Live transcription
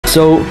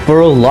So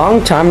for a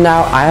long time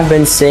now, I have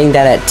been saying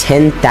that at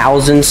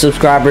 10,000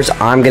 subscribers,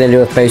 I'm gonna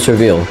do a face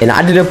reveal. And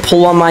I did a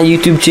poll on my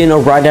YouTube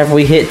channel right after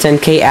we hit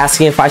 10K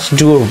asking if I should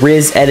do a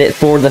Riz edit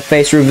for the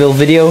face reveal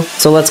video.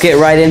 So let's get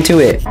right into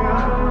it.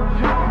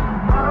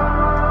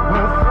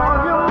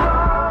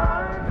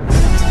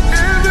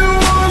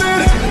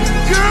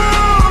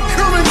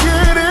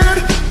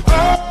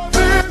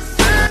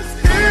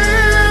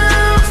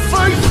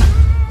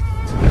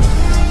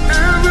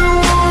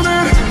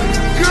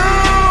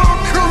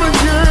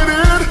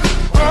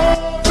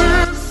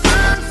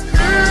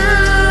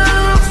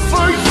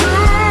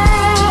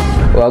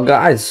 Well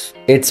guys,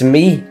 it's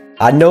me.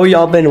 I know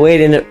y'all been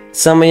waiting,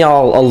 some of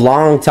y'all a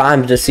long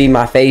time to see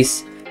my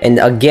face. And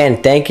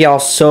again, thank y'all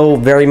so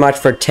very much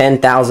for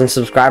 10,000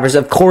 subscribers.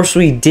 Of course,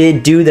 we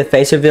did do the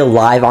face reveal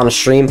live on a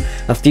stream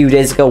a few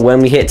days ago when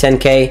we hit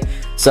 10K.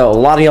 So a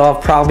lot of y'all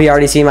have probably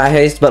already seen my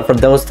face, but for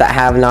those that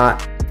have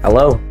not,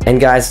 hello. And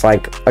guys,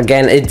 like,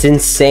 again, it's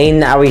insane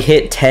that we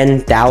hit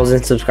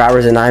 10,000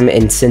 subscribers and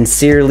I'm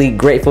sincerely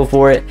grateful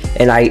for it.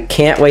 And I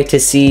can't wait to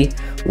see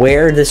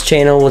where this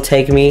channel will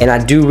take me. And I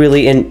do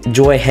really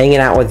enjoy hanging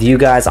out with you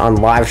guys on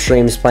live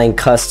streams, playing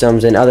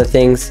customs and other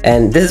things.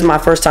 And this is my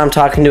first time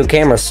talking to a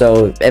camera,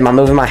 so am I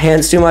moving my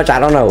hands too much? I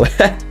don't know.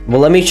 Well,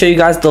 let me show you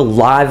guys the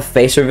live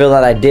face reveal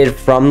that I did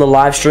from the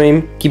live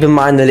stream. Keep in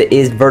mind that it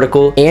is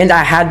vertical and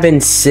I had been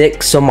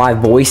sick, so my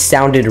voice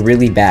sounded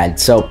really bad.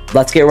 So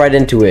let's get right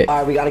into it. All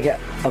right, we gotta get,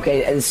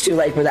 okay, it's too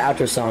late for the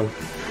outro song.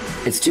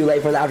 It's too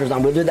late for the outro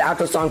song. We'll do the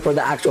outro song for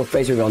the actual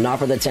face reveal, not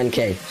for the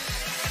 10K.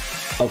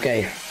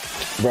 Okay.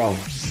 Bro.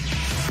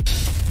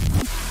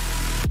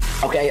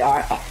 Okay,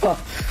 alright.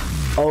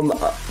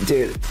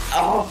 Dude.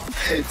 Oh,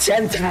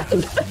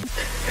 10,000.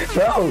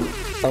 Bro.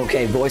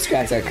 Okay, voice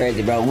cracks are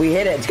crazy, bro. We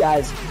hit it,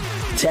 guys.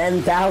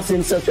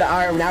 10,000 subscribers.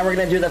 Alright, now we're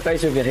gonna do the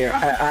face reveal here.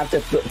 I have to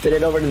fit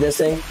it over to this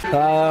thing.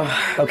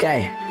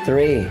 Okay.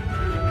 3,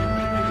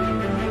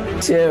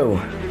 2,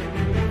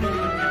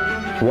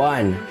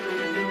 1.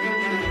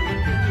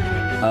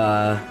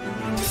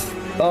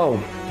 Oh.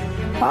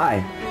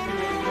 Hi.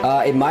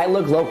 It might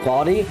look low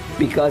quality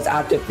because I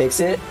have to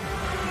fix it.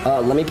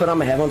 Let me put on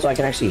my headphones so I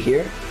can actually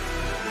hear.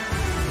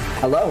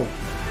 Hello.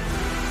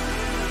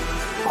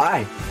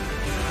 Hi.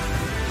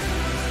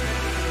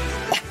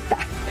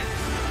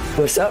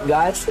 What's up,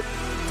 guys?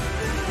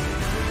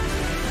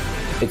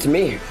 It's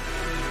me.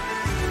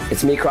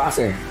 It's me,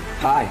 Crosshair.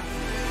 Hi.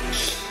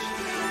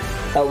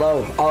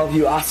 Hello, all of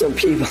you awesome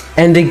people.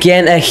 And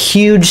again, a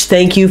huge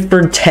thank you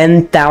for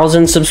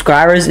 10,000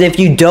 subscribers. And if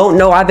you don't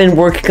know, I've been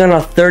working on a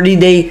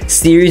 30-day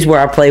series where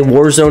I play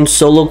Warzone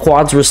Solo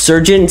Quads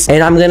Resurgence,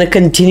 and I'm gonna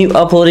continue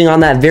uploading on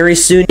that very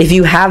soon. If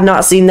you have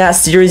not seen that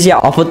series yet,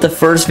 I'll put the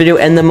first video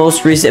and the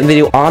most recent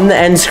video on the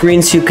end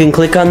screen so you can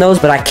click on those.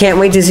 But I can't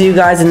wait to see you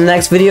guys in the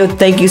next video.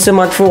 Thank you so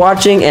much for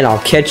watching, and I'll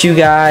catch you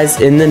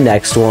guys in the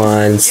next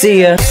one.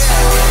 See ya.